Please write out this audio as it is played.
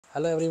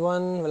Hello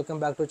everyone,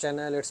 welcome back to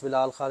channel. It's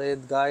Bilal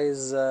Khalid.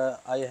 Guys,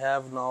 I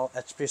have now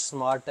HP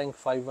Smart Tank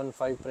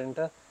 515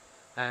 printer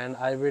and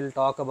I will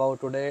talk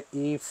about today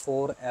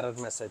E4 error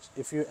message.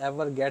 If you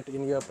ever get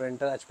in your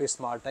printer HP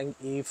Smart Tank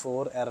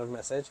E4 error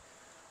message,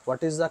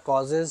 what is the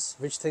causes,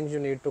 which things you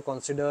need to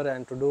consider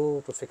and to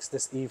do to fix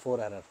this E4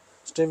 error.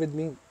 Stay with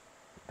me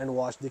and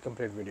watch the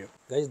complete video.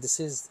 Guys, this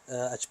is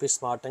HP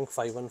Smart Tank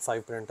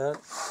 515 printer.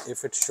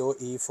 If it show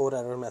E4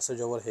 error message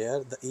over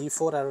here, the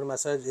E4 error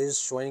message is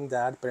showing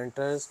that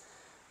printers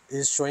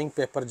is showing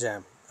paper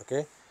jam.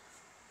 Okay,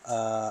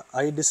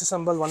 I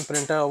disassemble one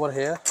printer over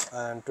here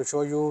and to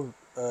show you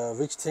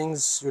which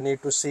things you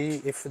need to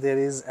see if there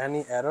is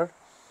any error.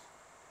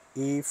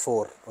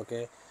 E4.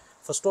 Okay,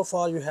 first of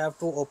all you have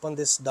to open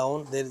this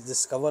down.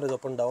 This cover is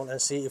open down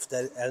and see if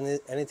there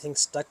is anything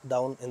stuck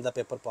down in the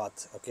paper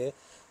path. Okay,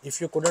 if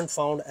you couldn't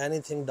found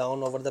anything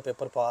down over the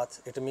paper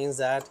path, it means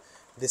that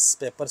this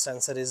paper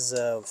sensor is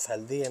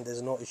healthy and there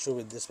is no issue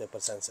with this paper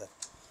sensor.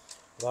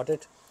 Got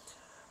it?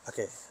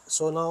 Okay,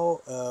 so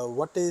now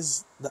what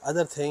is the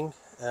other thing?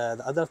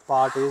 The other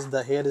part is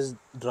the here is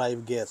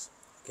drive gear.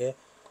 Okay,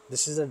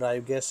 this is the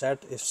drive gear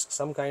set. If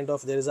some kind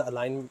of there is a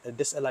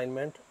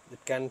disalignment, it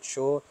can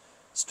show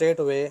straight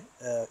away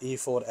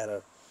E4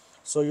 error.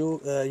 So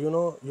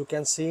you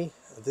can see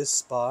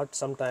this part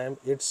sometime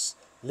it's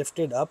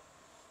lifted up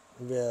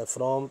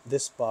from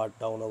this part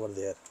down over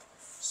there.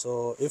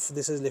 So if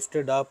this is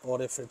lifted up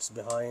or if it's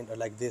behind or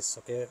like this,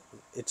 okay,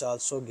 it's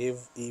also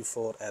give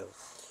E4 error.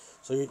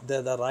 So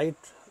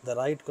the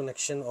right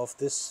connection of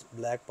this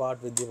black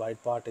part with the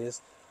white part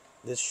is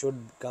this should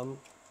come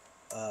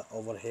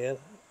over here.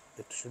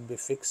 It should be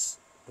fixed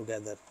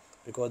together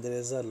because there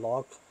is a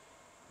lock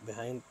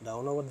behind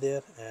down over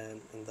there, and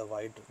in the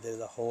white there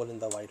is a hole in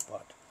the white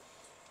part.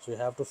 So you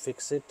have to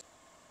fix it.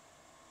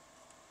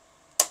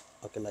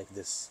 Okay, like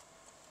this.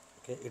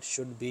 Okay, it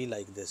should be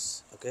like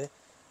this. Okay,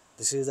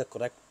 this is the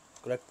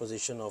correct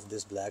position of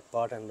this black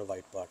part and the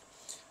white part.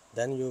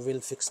 Then you will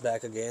fix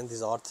back again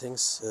these odd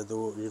things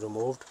though you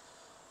removed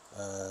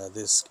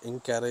this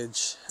ink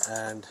carriage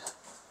and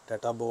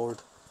data board.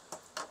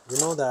 You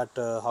know that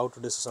how to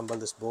disassemble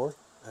this board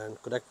and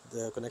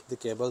connect the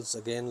cables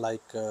again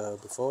like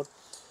before,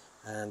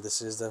 and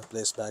this is the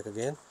place back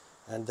again,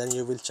 and then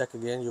you will check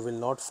again. You will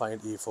not find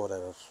E4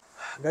 error.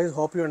 Guys,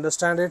 hope you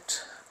understand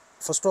it.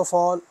 First of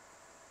all,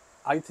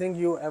 I think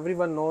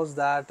everyone knows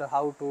that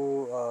how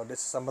to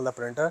disassemble the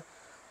printer.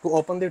 To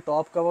open the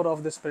top cover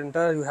of this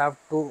printer, you have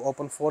to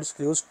open 4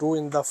 screws, 2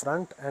 in the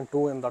front and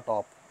 2 in the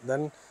top.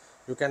 Then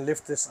you can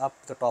lift this up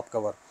the top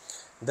cover.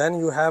 Then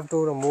you have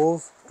to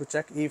remove, to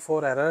check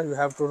E4 error, you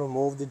have to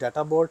remove the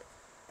data board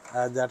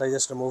that I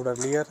just removed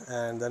earlier,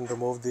 and then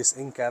remove this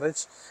ink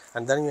carriage,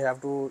 and then you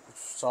have to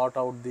sort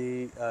out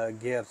the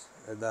gear,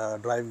 the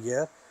drive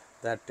gear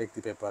that take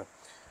the paper.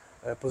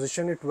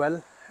 Position it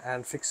well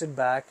and fix it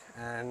back,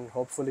 and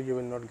hopefully you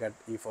will not get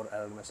E4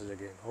 error message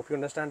again. Hope you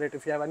understand it.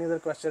 If you have any other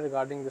question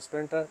regarding this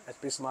printer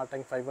HP Smart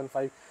Tank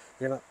 515,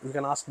 you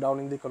can ask down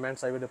in the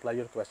comments. I will reply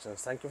your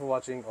questions. Thank you for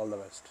watching. All the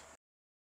best.